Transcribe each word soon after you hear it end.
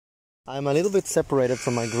I'm a little bit separated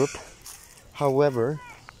from my group. However,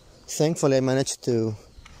 thankfully I managed to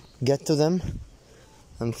get to them.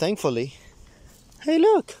 And thankfully, hey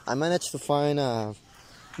look, I managed to find a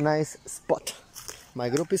nice spot. My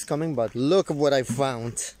group is coming, but look what I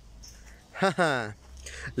found. Haha,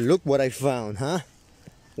 look what I found, huh?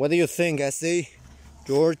 What do you think, Essie,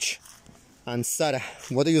 George, and Sarah?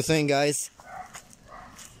 What do you think, guys?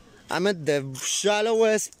 I'm at the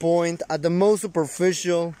shallowest point, at the most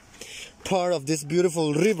superficial part of this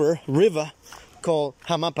beautiful river called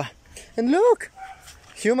Jamapa. And look,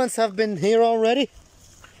 humans have been here already.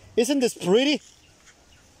 Isn't this pretty?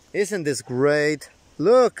 Isn't this great?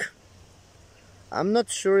 Look, I'm not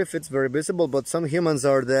sure if it's very visible, but some humans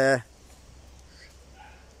are there.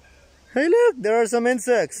 Hey look, there are some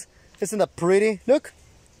insects. Isn't that pretty? Look,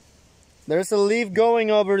 there's a leaf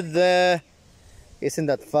going over there. Isn't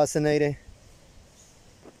that fascinating?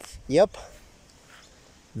 Yep,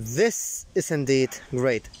 this is indeed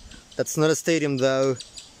great. That's not a stadium though.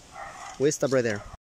 We stop right there.